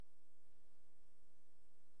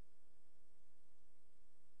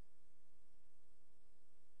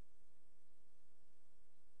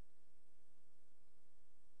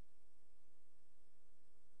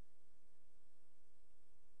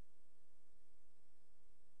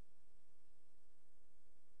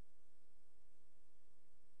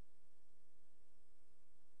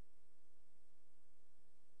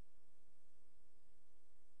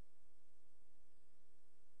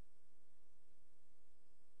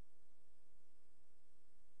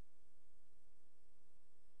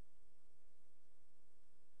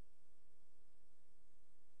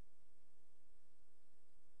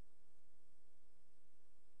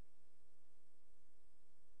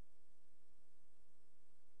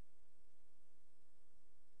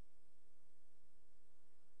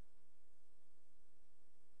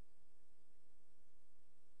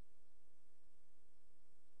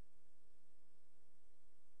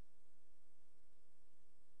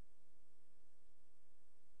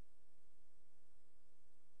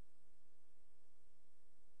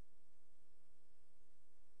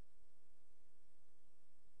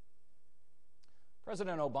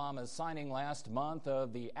President Obama's signing last month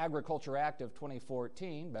of the Agriculture Act of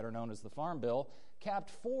 2014, better known as the Farm Bill,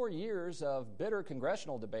 capped 4 years of bitter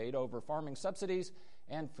congressional debate over farming subsidies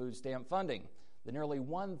and food stamp funding. The nearly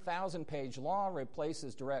 1,000-page law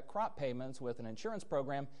replaces direct crop payments with an insurance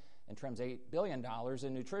program and trims $8 billion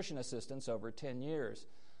in nutrition assistance over 10 years.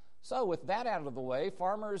 So with that out of the way,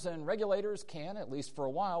 farmers and regulators can, at least for a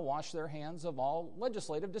while, wash their hands of all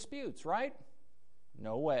legislative disputes, right?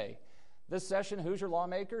 No way. This session, Hoosier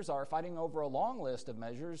lawmakers are fighting over a long list of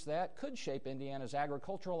measures that could shape Indiana's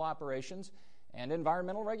agricultural operations and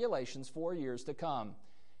environmental regulations for years to come.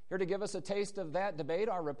 Here to give us a taste of that debate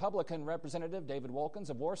are Republican Representative David Wolkins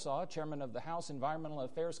of Warsaw, Chairman of the House Environmental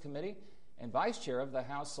Affairs Committee and Vice Chair of the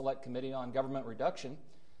House Select Committee on Government Reduction,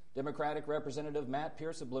 Democratic Representative Matt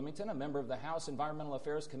Pierce of Bloomington, a member of the House Environmental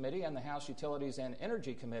Affairs Committee and the House Utilities and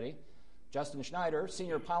Energy Committee, Justin Schneider,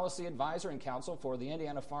 Senior Policy Advisor and Counsel for the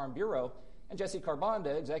Indiana Farm Bureau, and Jesse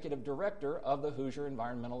Kharbanda, Executive Director of the Hoosier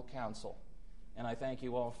Environmental Council. And I thank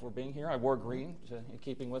you all for being here. I wore green in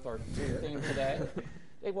keeping with our theme today.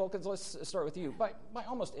 Dave Wolkins, let's start with you. By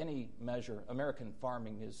almost any measure, American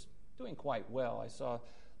farming is doing quite well. I saw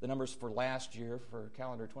the numbers for last year, for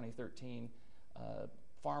calendar 2013.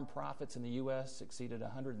 Farm profits in the U.S. exceeded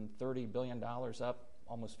 $130 billion, up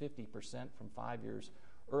almost 50% from 5 years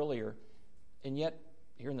earlier. And yet,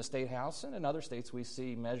 here in the State House and in other states, we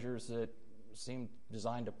see measures that seem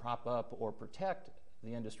designed to prop up or protect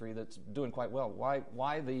the industry that's doing quite well.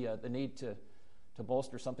 Why the need to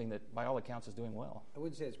bolster something that, by all accounts, is doing well? I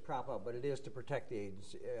wouldn't say it's prop up, but it is to protect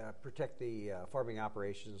the farming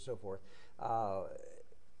operations and so forth.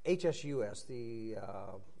 HSUS, the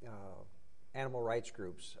animal rights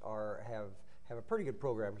groups, have a pretty good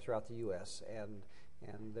program throughout the U.S. and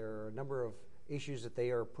there are a number of issues that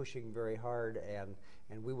they are pushing very hard, and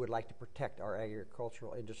we would like to protect our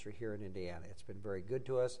agricultural industry here in Indiana. It's been very good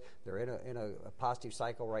to us. They're in a positive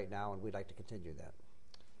cycle right now, and we'd like to continue that.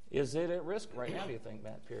 Is it at risk right now, do you think,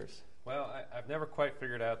 Matt Pierce? Well, I've never quite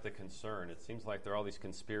figured out the concern. It seems like there are all these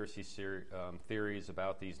conspiracy theories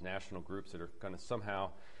about these national groups that are going to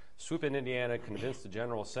somehow swoop in Indiana, convince the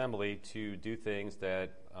General Assembly to do things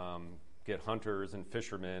that get hunters and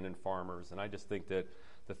fishermen and farmers. And I just think that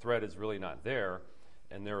the threat is really not there.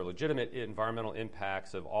 And there are legitimate environmental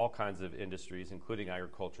impacts of all kinds of industries, including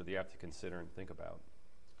agriculture, that you have to consider and think about.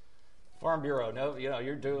 Farm Bureau,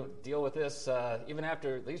 you deal with this even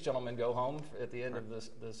after these gentlemen go home at the end of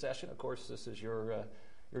the session. Of course, this is your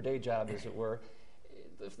day job, as it were.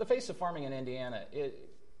 The face of farming in Indiana, it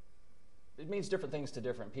means different things to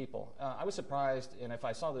different people. I was surprised, and if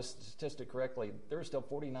I saw this statistic correctly, there are still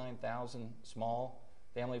 49,000 small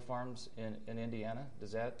family farms in Indiana.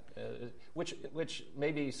 Does that, which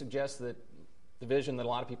maybe suggests that the vision that a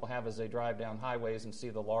lot of people have as they drive down highways and see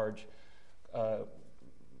the large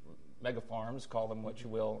mega farms, call them what you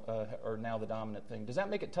will, are now the dominant thing. Does that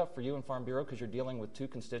make it tough for you in Farm Bureau because you're dealing with two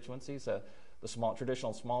constituencies, the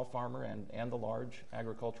traditional small farmer and the large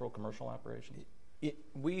agricultural commercial operation?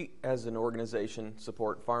 We, as an organization,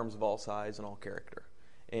 support farms of all size and all character.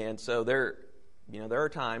 And so there are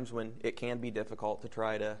times when it can be difficult to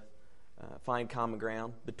try to find common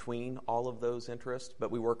ground between all of those interests,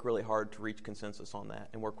 but we work really hard to reach consensus on that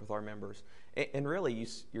and work with our members. And really,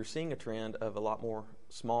 you're seeing a trend of a lot more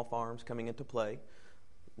small farms coming into play.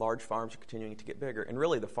 Large farms are continuing to get bigger. And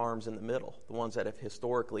really, the farms in the middle, the ones that have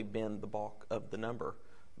historically been the bulk of the number,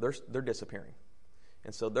 they're disappearing.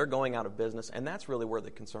 And so they're going out of business, and that's really where the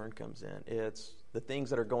concern comes in. It's the things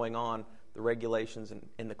that are going on, the regulations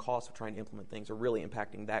and the cost of trying to implement things are really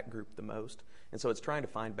impacting that group the most. And so it's trying to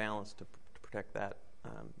find balance to protect that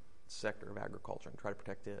sector of agriculture and try to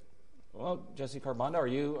protect it. Well, Jesse Kharbanda, are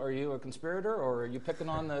you a conspirator, or are you picking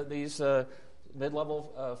on these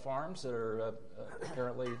mid-level farms that are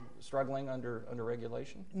apparently struggling under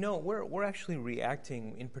regulation? No, we're actually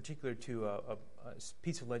reacting in particular to a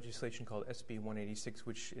piece of legislation called SB 186,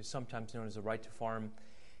 which is sometimes known as the Right to Farm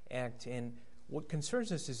Act. And what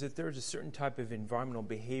concerns us is that there is a certain type of environmental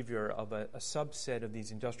behavior of a subset of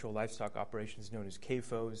these industrial livestock operations known as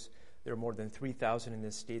CAFOs. There are more than 3,000 in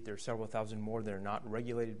this state. There are several thousand more that are not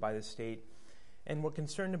regulated by the state. And we're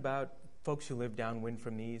concerned about folks who live downwind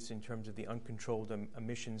from these in terms of the uncontrolled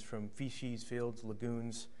emissions from feces, fields,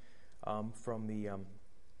 lagoons, from the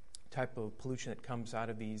type of pollution that comes out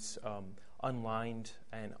of these unlined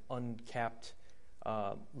and uncapped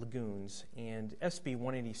lagoons. And SB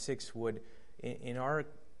 186 would, in our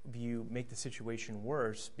view, make the situation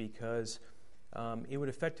worse because it would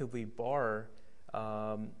effectively bar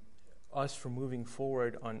us from moving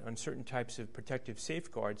forward on certain types of protective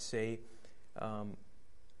safeguards, say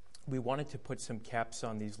we wanted to put some caps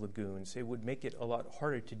on these lagoons. It would make it a lot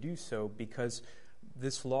harder to do so because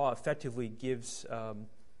this law effectively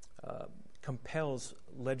compels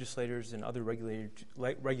legislators and other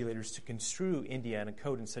regulators to construe Indiana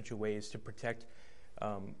code in such a way as to protect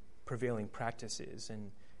prevailing practices.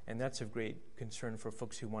 And that's of great concern for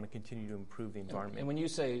folks who want to continue to improve the environment. And when you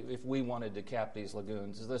say if we wanted to cap these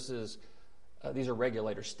lagoons, these are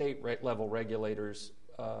regulators, state-level regulators,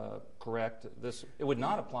 correct? It would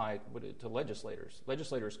not apply to legislators.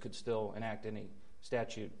 Legislators could still enact any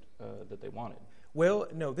statute that they wanted. Well,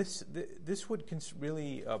 no, this would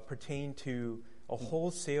really pertain to a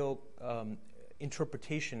wholesale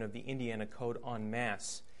interpretation of the Indiana Code en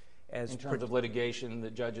masse. In terms of litigation,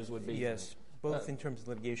 the judges would be... Yes, both in terms of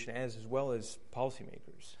litigation as well as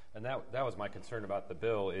policymakers. And that was my concern about the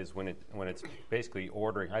bill, is when it's basically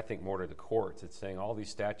ordering, I think, more to the courts. It's saying all these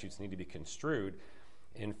statutes need to be construed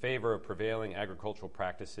in favor of prevailing agricultural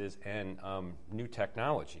practices and new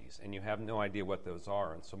technologies, and you have no idea what those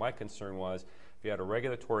are. And so my concern was, if you had a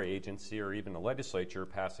regulatory agency or even a legislature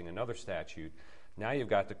passing another statute, now you've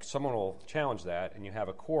got someone will challenge that, and you have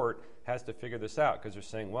a court has to figure this out, because they're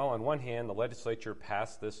saying, well, on one hand, the legislature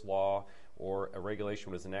passed this law or a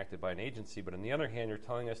regulation was enacted by an agency, but on the other hand, you're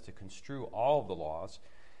telling us to construe all of the laws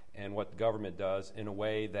and what the government does in a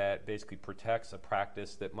way that basically protects a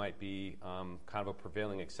practice that might be kind of a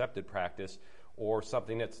prevailing accepted practice or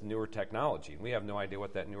something that's newer technology. We have no idea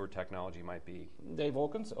what that newer technology might be. Dave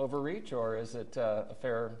Wolkins, overreach, or is it a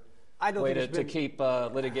fair way to keep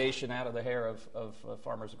litigation out of the hair of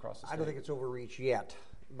farmers across the state? I don't think it's overreach yet,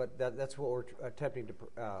 but that's what we're attempting to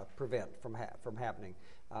prevent from happening.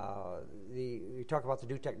 You talk about the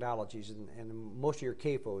new technologies, and most of your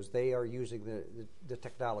CAFOs, they are using the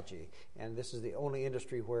technology. And this is the only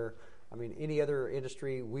industry where, any other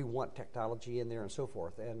industry, we want technology in there and so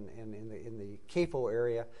forth. And in the CAFO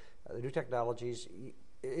area, the new technologies,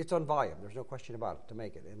 it's on volume. There's no question about it to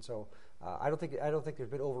make it. And so I don't think there's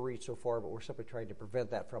been overreach so far, but we're simply trying to prevent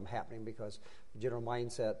that from happening, because the general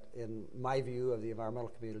mindset, in my view, of the environmental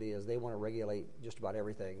community is they want to regulate just about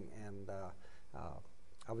everything. And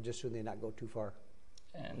I would just assume they not go too far.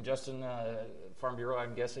 And Justin, Farm Bureau,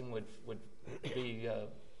 I'm guessing, would be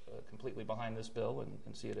completely behind this bill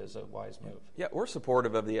and see it as a wise move. Yeah, we're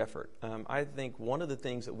supportive of the effort. I think one of the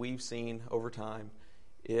things that we've seen over time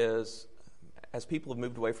is, as people have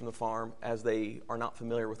moved away from the farm, as they are not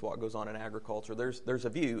familiar with what goes on in agriculture, there's a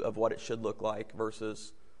view of what it should look like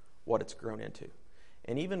versus what it's grown into.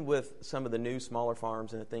 And even with some of the new smaller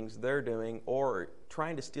farms and the things they're doing, or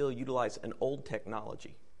trying to still utilize an old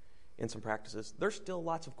technology in some practices, there's still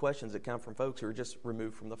lots of questions that come from folks who are just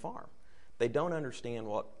removed from the farm. They don't understand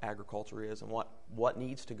what agriculture is and what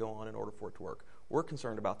needs to go on in order for it to work. We're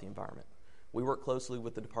concerned about the environment. We work closely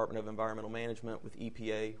with the Department of Environmental Management, with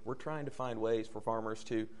EPA. We're trying to find ways for farmers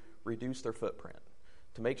to reduce their footprint,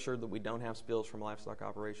 to make sure that we don't have spills from livestock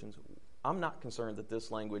operations. I'm not concerned that this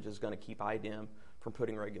language is going to keep IDEM from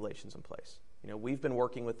putting regulations in place. We've been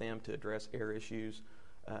working with them to address air issues.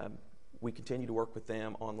 We continue to work with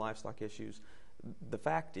them on livestock issues. The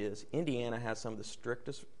fact is, Indiana has some of the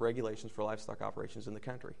strictest regulations for livestock operations in the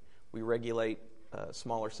country. We regulate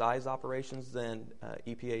smaller size operations than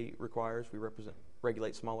EPA requires. We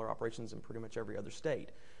regulate smaller operations in pretty much every other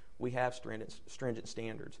state. We have stringent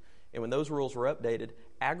standards. And when those rules were updated,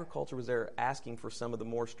 agriculture was there asking for some of the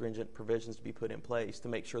more stringent provisions to be put in place to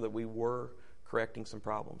make sure that we were correcting some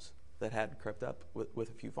problems that had crept up with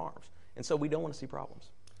a few farms. And so we don't want to see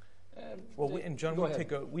problems. And John,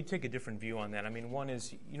 we take a different view on that. One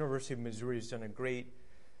is University of Missouri has done a great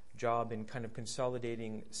job in kind of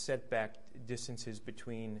consolidating setback distances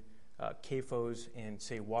between CAFOs and,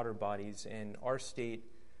 say, water bodies. And our state,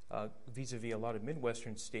 vis-a-vis a lot of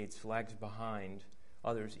Midwestern states, lags behind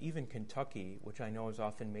others, even Kentucky, which I know is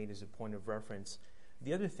often made as a point of reference.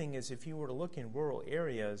 The other thing is, if you were to look in rural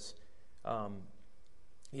areas,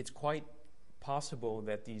 it's quite possible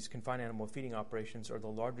that these confined animal feeding operations are the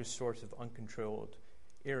largest source of uncontrolled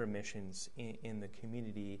air emissions in the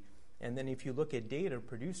community. And then if you look at data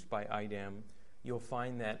produced by IDEM, you'll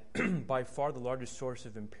find that by far the largest source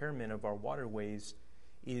of impairment of our waterways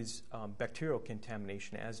is bacterial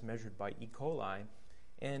contamination as measured by E. coli.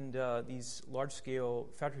 And these large-scale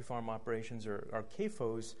factory farm operations, or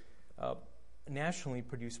CAFOs, nationally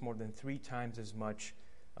produce more than 3 times as much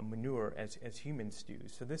manure as humans do.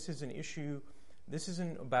 So this is an issue. This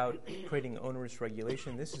isn't about creating onerous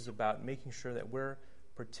regulation. This is about making sure that we're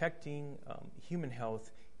protecting human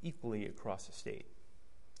health equally across the state.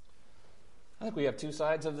 I think we have two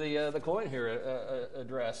sides of the coin here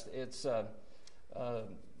addressed. It's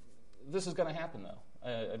this is going to happen, though.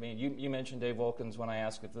 I mean, you mentioned Dave Wolkins when I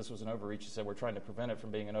asked if this was an overreach. He said we're trying to prevent it from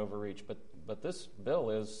being an overreach. But this bill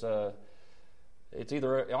is it's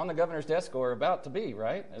either on the governor's desk or about to be,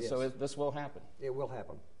 right? Yes. So this will happen. It will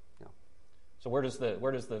happen. Yeah. So where does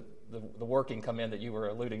the working come in that you were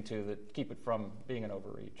alluding to that keep it from being an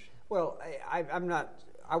overreach? Well,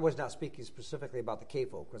 I was not speaking specifically about the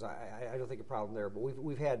CAFO because I don't think a problem there. But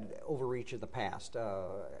we've had overreach in the past.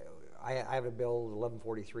 I have a bill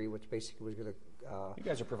 1143, which basically was going to. You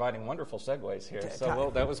guys are providing wonderful segues here.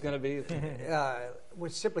 That was going to be.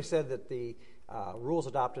 Which simply said that the rules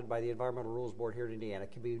adopted by the Environmental Rules Board here in Indiana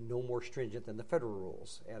can be no more stringent than the federal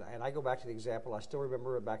rules. And I go back to the example. I still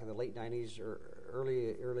remember back in the late 90s or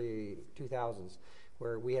early 2000s,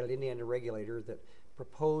 where we had an Indiana regulator that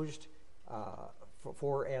proposed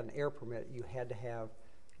for an air permit you had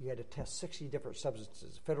to test 60 different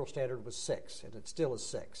substances. Federal standard was 6, and it still is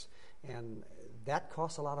 6. And that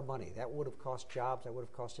costs a lot of money. That would have cost jobs. That would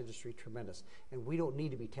have cost industry tremendous. And we don't need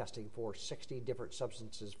to be testing for 60 different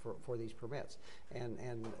substances for these permits.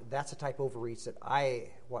 And that's the type of overreach that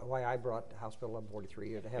why I brought House Bill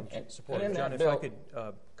 1143 to have support. John, if I could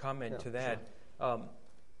comment to that.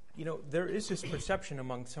 Sure. There is this perception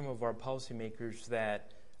among some of our policymakers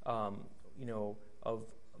that, of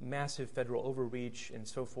massive federal overreach and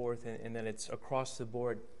so forth, and that it's across the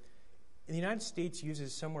board. The United States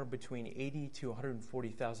uses somewhere between 80 to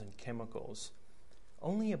 140,000 chemicals.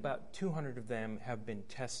 Only about 200 of them have been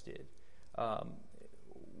tested.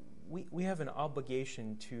 We have an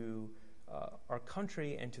obligation to our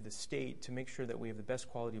country and to the state to make sure that we have the best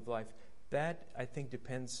quality of life. That, I think,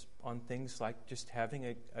 depends on things like just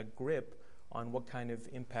having a grip on what kind of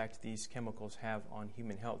impact these chemicals have on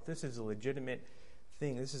human health. This is a legitimate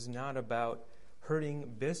thing. This is not about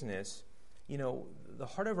hurting business. The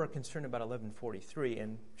heart of our concern about 1143,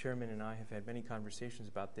 and Chairman and I have had many conversations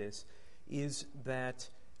about this, is that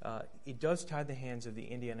it does tie the hands of the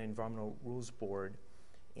Indiana Environmental Rules Board.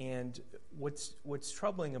 And what's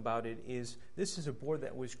troubling about it is this is a board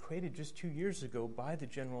that was created just 2 years ago by the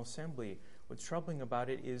General Assembly. What's troubling about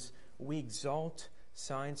it is we exalt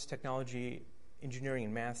science, technology, engineering,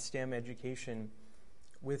 and math, STEM education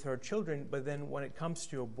with our children, but then when it comes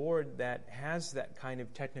to a board that has that kind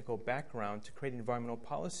of technical background to create environmental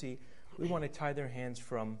policy, we want to tie their hands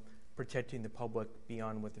from protecting the public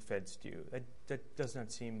beyond what the feds do. That does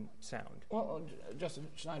not seem sound. Well, Justin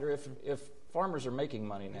Schneider, if farmers are making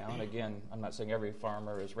money now, and again, I'm not saying every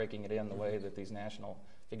farmer is raking it in the way that these national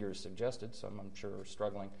figures suggested, some I'm sure are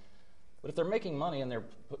struggling, but if they're making money and they're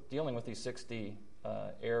dealing with these 60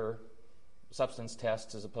 air substance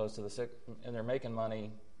tests as opposed to the 6, and they're making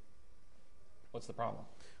money, what's the problem?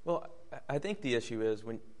 Well, I think the issue is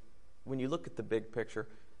when you look at the big picture,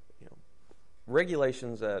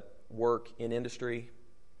 regulations that work in industry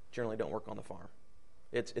generally don't work on the farm.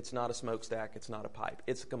 It's not a smokestack. It's not a pipe.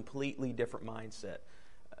 It's a completely different mindset.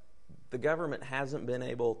 The government hasn't been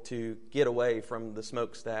able to get away from the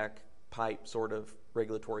smokestack pipe sort of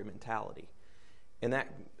regulatory mentality. And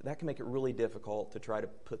that can make it really difficult to try to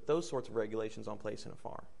put those sorts of regulations on place in a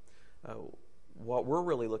farm. What we're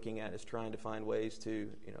really looking at is trying to find ways to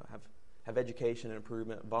have education and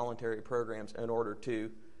improvement, voluntary programs in order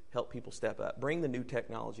to help people step up, bring the new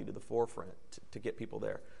technology to the forefront to get people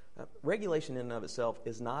there. Regulation in and of itself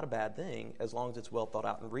is not a bad thing as long as it's well thought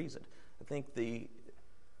out and reasoned. I think the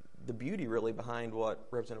beauty really behind what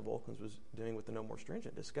Representative Wolkins was doing with the No More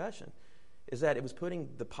Stringent discussion is that it was putting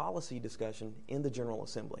the policy discussion in the General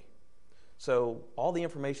Assembly. So all the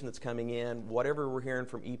information that's coming in, whatever we're hearing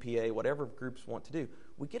from EPA, whatever groups want to do,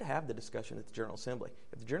 we get to have the discussion at the General Assembly.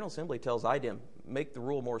 If the General Assembly tells IDEM, make the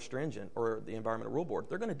rule more stringent, or the Environmental Rule Board,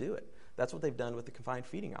 they're going to do it. That's what they've done with the confined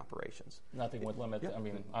feeding operations. Nothing would limit. I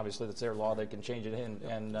mean, obviously that's their law. They can change it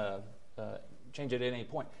and change it at any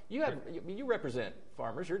point. You represent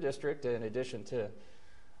farmers, your district, in addition to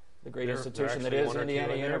the great institution that is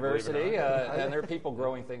Indiana University, and there are people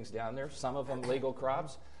growing things down there, some of them legal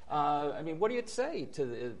crops. I mean, what do you say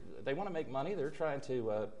to they want to make money, they're trying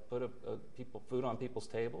to put food on people's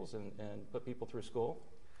tables and put people through school?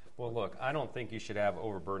 Well, look, I don't think you should have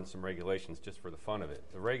overburdensome regulations just for the fun of it.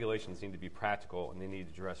 The regulations need to be practical and they need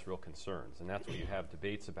to address real concerns, and that's what you have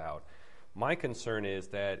debates about. My concern is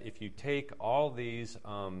that if you take all these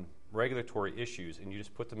regulatory issues and you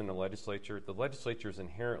just put them in the legislature is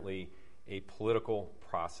inherently a political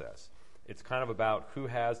process. It's kind of about who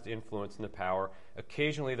has the influence and the power.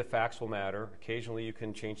 Occasionally the facts will matter. Occasionally you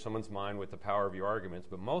can change someone's mind with the power of your arguments,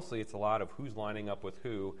 but mostly it's a lot of who's lining up with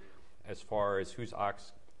who as far as whose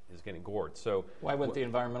ox getting gored. So why wouldn't the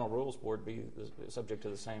Environmental Rules Board be subject to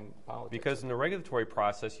the same politics? Because in the regulatory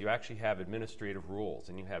process, you actually have administrative rules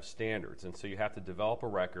and you have standards. And so you have to develop a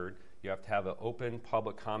record. You have to have an open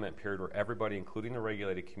public comment period where everybody, including the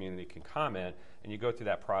regulated community, can comment. And you go through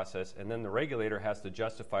that process. And then the regulator has to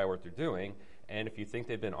justify what they're doing. And if you think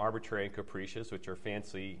they've been arbitrary and capricious, which are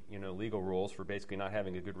fancy, legal rules for basically not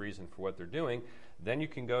having a good reason for what they're doing, then you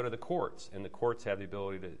can go to the courts, and the courts have the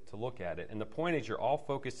ability to look at it. And the point is, you're all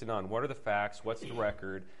focusing on what are the facts, what's the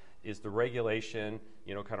record, is the regulation,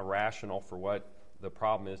 kind of rational for what the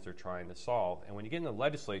problem is they're trying to solve. And when you get in the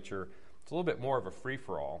legislature, it's a little bit more of a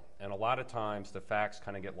free-for-all, and a lot of times the facts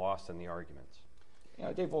kind of get lost in the arguments.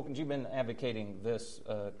 Dave Wolkins, you've been advocating this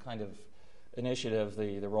kind of initiative,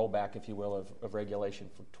 the rollback, if you will, of regulation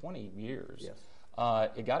for 20 years. Yes.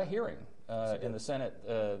 It got a hearing in the Senate,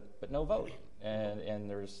 but no vote. And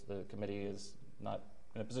the committee is not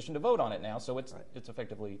in a position to vote on it now, so it's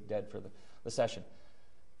effectively dead for the session.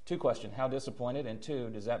 2 questions. How disappointed? And 2,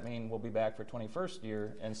 does that mean we'll be back for 21st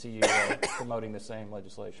year and see you promoting the same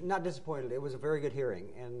legislation? Not disappointed. It was a very good hearing,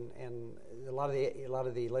 and a lot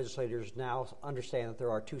of the legislators now understand that there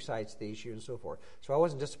are 2 sides to the issue and so forth. So I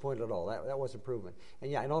wasn't disappointed at all. That was improvement.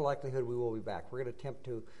 And in all likelihood, we will be back. We're going to attempt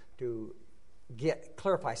to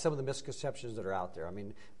clarify some of the misconceptions that are out there. I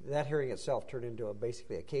mean, that hearing itself turned into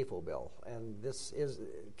basically a CAFO bill, and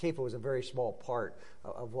CAFO is a very small part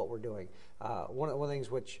of what we're doing. One of the things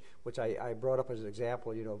which I brought up as an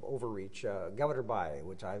example, of overreach, Governor Bai,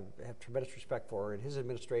 which I have tremendous respect for, and his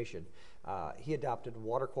administration, he adopted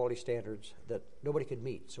water quality standards that nobody could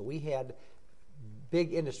meet. So we had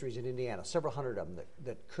big industries in Indiana, several hundred of them,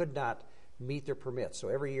 that could not meet their permits. So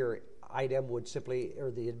every year, IDEM would simply,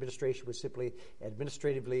 or the administration would simply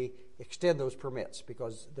administratively extend those permits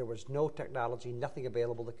because there was no technology, nothing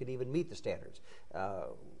available that could even meet the standards.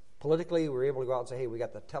 Politically, we were able to go out and say, hey, we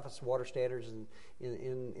got the toughest water standards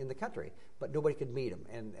in the country, but nobody could meet them,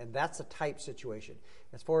 and that's a type situation.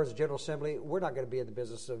 As far as the General Assembly, we're not going to be in the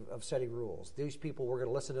business of setting rules. These people, we're going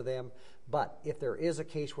to listen to them, but if there is a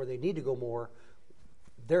case where they need to go more,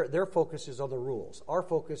 their focus is on the rules. Our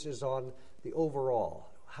focus is on the overall.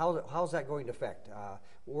 How's that going to affect?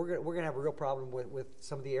 We're going to have a real problem with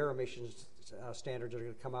some of the air emissions standards that are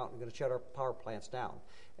going to come out and going to shut our power plants down.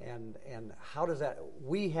 And how does that?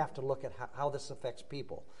 We have to look at how this affects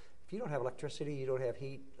people. If you don't have electricity, you don't have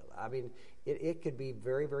heat. I mean, it could be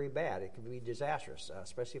very, very bad. It could be disastrous,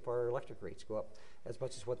 especially if our electric rates go up as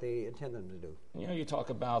much as what they intend them to do. You talk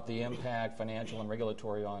about the impact, financial and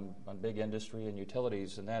regulatory, on big industry and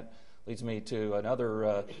utilities, and that leads me to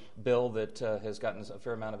another bill that has gotten a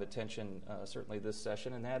fair amount of attention, certainly this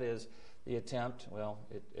session, and that is the attempt,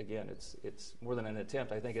 it's more than an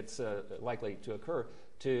attempt, I think it's likely to occur,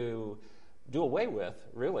 to do away with,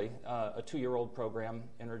 really, a 2-year-old program,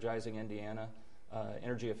 Energizing Indiana,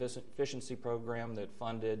 energy efficiency program that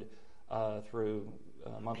funded through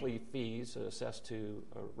monthly fees assessed to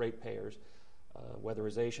ratepayers,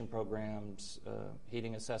 weatherization programs,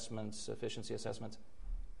 heating assessments, efficiency assessments.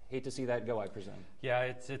 Hate to see that go, I presume. Yeah,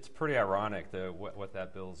 it's pretty ironic what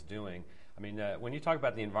that bill's doing. I mean, when you talk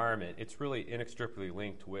about the environment, it's really inextricably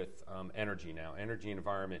linked with energy now. Energy and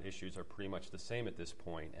environment issues are pretty much the same at this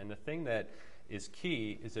point. And the thing that is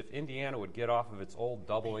key is if Indiana would get off of its old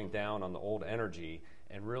doubling down on the old energy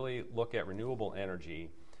and really look at renewable energy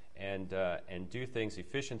and do things.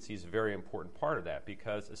 Efficiency is a very important part of that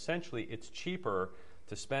because essentially it's cheaper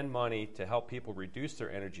to spend money to help people reduce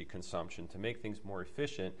their energy consumption, to make things more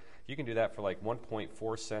efficient. You can do that for like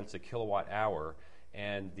 1.4 cents a kilowatt hour.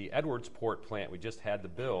 And the Edwardsport plant we just had to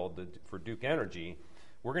build for Duke Energy,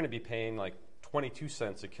 we're going to be paying like 22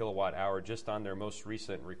 cents a kilowatt hour just on their most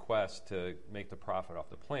recent request to make the profit off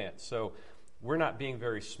the plant. So we're not being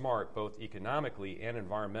very smart both economically and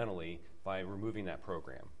environmentally by removing that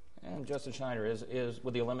program. And Justin Schneider, is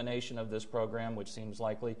with the elimination of this program, which seems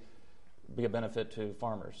likely, be a benefit to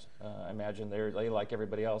farmers? I imagine they, like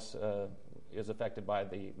everybody else, is affected by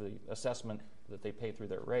the assessment that they pay through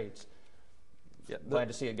their rates. Yeah, Glad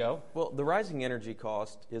to see it go. Well, the rising energy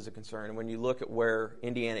cost is a concern. And when you look at where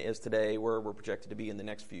Indiana is today, where we're projected to be in the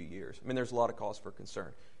next few years, I mean, there's a lot of cause for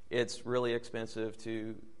concern. It's really expensive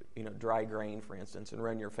to, dry grain, for instance, and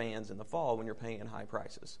run your fans in the fall when you're paying high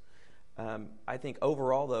prices. I think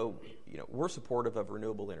overall, though, we're supportive of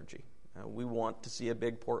renewable energy. We want to see a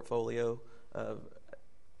big portfolio of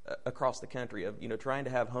across the country of trying to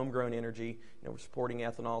have homegrown energy. We're supporting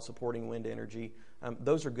ethanol, supporting wind energy.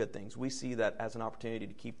 Those are good things. We see that as an opportunity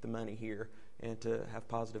to keep the money here and to have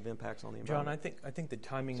positive impacts on the environment. John, I think the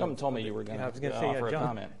timing. Someone told me you were going to offer a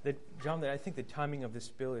comment. John, I think the timing of this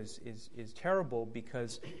bill is terrible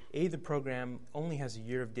because A, the program only has a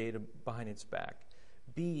year of data behind its back.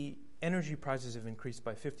 B, energy prices have increased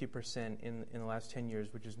by 50% in the last 10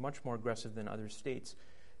 years, which is much more aggressive than other states.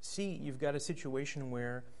 C, you've got a situation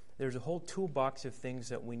where there's a whole toolbox of things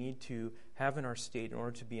that we need to have in our state in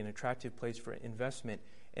order to be an attractive place for investment.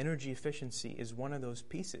 Energy efficiency is one of those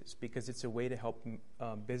pieces because it's a way to help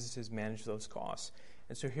businesses manage those costs.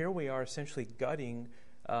 And so here we are essentially gutting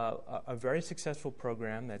a very successful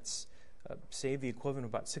program that's saved the equivalent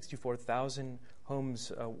of about 64,000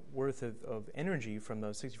 homes worth of energy from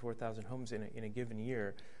those 64,000 homes in a given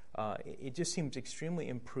year. It just seems extremely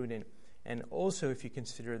imprudent. And also if you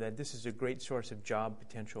consider that this is a great source of job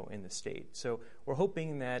potential in the state. So we're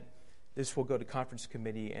hoping that this will go to conference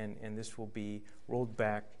committee and this will be rolled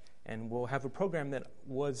back, and we'll have a program that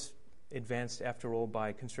was advanced after all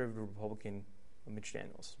by conservative Republican Mitch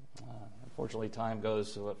Daniels. Unfortunately, time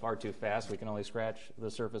goes far too fast. We can only scratch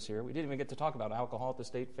the surface here. We didn't even get to talk about alcohol at the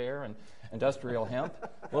state fair and industrial hemp.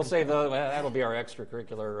 We'll save that'll be our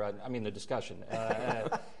extracurricular, the discussion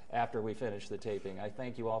after we finish the taping. I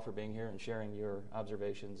thank you all for being here and sharing your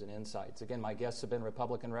observations and insights. Again, my guests have been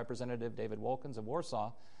Republican Representative David Wolkins of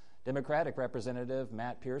Warsaw, Democratic Representative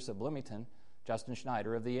Matt Pierce of Bloomington, Justin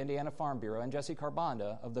Schneider of the Indiana Farm Bureau, and Jesse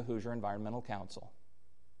Kharbanda of the Hoosier Environmental Council.